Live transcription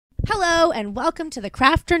Hello and welcome to the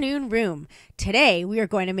Crafternoon Room. Today we are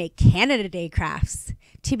going to make Canada Day crafts.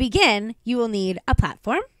 To begin, you will need a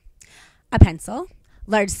platform, a pencil,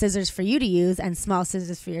 large scissors for you to use and small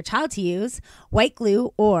scissors for your child to use, white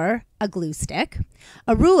glue or a glue stick,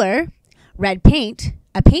 a ruler, red paint,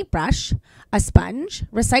 a paintbrush, a sponge,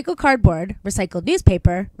 recycled cardboard, recycled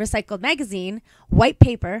newspaper, recycled magazine, white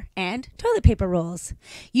paper, and toilet paper rolls.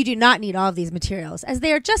 You do not need all of these materials as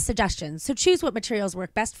they are just suggestions, so choose what materials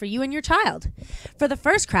work best for you and your child. For the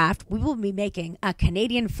first craft, we will be making a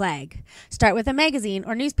Canadian flag. Start with a magazine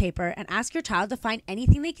or newspaper and ask your child to find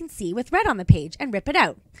anything they can see with red on the page and rip it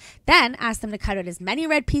out. Then ask them to cut out as many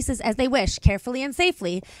red pieces as they wish carefully and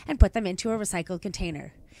safely and put them into a recycled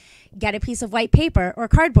container. Get a piece of white paper or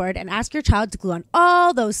cardboard and ask your child to glue on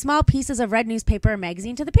all those small pieces of red newspaper or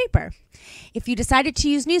magazine to the paper. If you decided to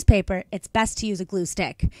use newspaper, it's best to use a glue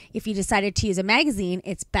stick. If you decided to use a magazine,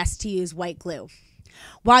 it's best to use white glue.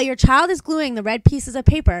 While your child is gluing the red pieces of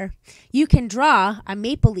paper, you can draw a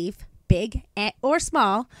maple leaf, big or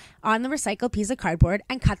small, on the recycled piece of cardboard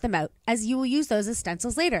and cut them out, as you will use those as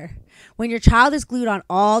stencils later. When your child has glued on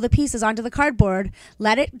all the pieces onto the cardboard,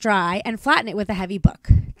 let it dry and flatten it with a heavy book.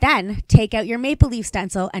 Then take out your maple leaf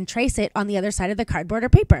stencil and trace it on the other side of the cardboard or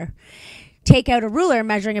paper. Take out a ruler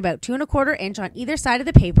measuring about 2 1/4 inch on either side of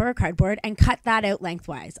the paper or cardboard and cut that out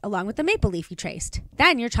lengthwise, along with the maple leaf you traced.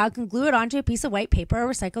 Then your child can glue it onto a piece of white paper or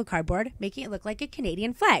recycled cardboard, making it look like a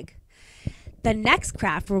Canadian flag. The next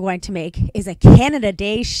craft we're going to make is a Canada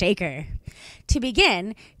Day shaker. To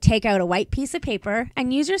begin, take out a white piece of paper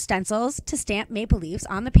and use your stencils to stamp maple leaves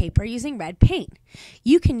on the paper using red paint.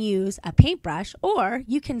 You can use a paintbrush or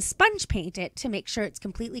you can sponge paint it to make sure it's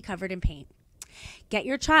completely covered in paint. Get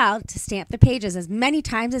your child to stamp the pages as many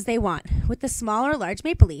times as they want with the small or large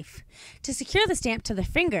maple leaf. To secure the stamp to the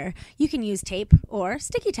finger, you can use tape or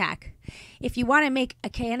sticky tack. If you want to make a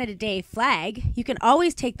Canada Day flag, you can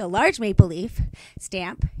always take the large maple leaf,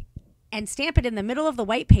 stamp it in the middle of the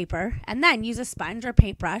white paper, and then use a sponge or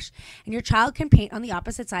paintbrush, and your child can paint on the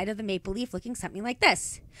opposite side of the maple leaf looking something like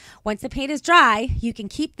this. Once the paint is dry, you can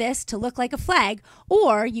keep this to look like a flag,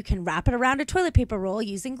 or you can wrap it around a toilet paper roll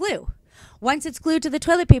using glue. Once it's glued to the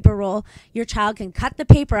toilet paper roll, your child can cut the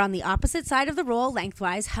paper on the opposite side of the roll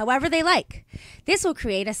lengthwise however they like. This will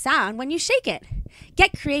create a sound when you shake it.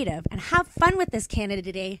 Get creative and have fun with this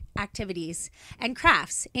Canada Day activities and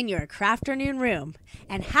crafts in your Crafternoon Room.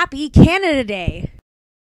 And happy Canada Day!